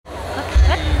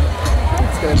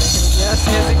good. Yes,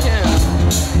 yes, it can.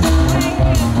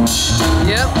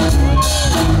 Yep.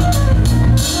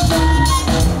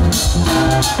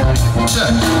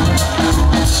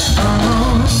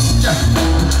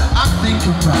 I think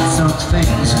about some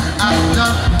things I've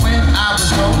done when I was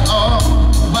grown up.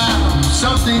 Wow,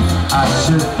 something I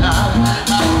should not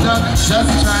have done, just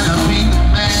trying to be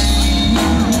man.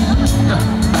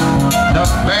 The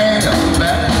man,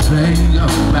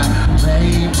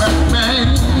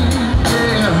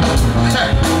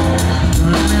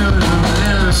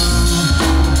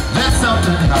 that's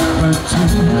something happened to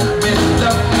me.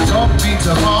 Love don't be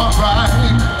to fall right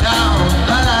down.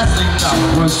 The last thing I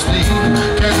was thinking,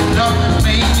 cause love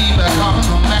made me become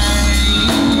a man.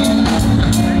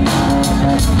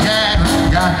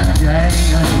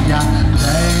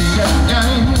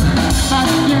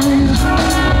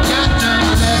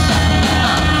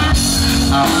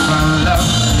 I found love,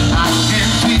 I can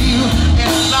feel.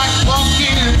 It's like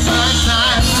walking inside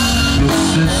time.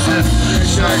 This is it,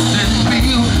 short and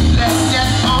real. Let's get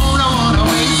on, I wanna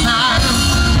waste time.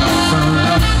 I found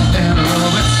love, and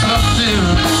love is something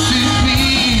to me.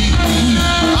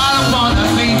 I don't wanna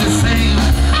be the same,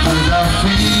 but I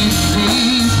feel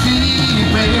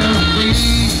baby.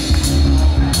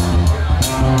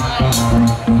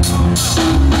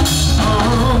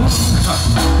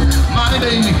 My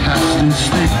baby has this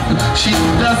thing she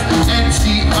does, and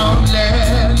she only,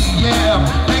 yeah,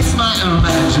 makes my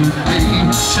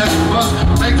imagination was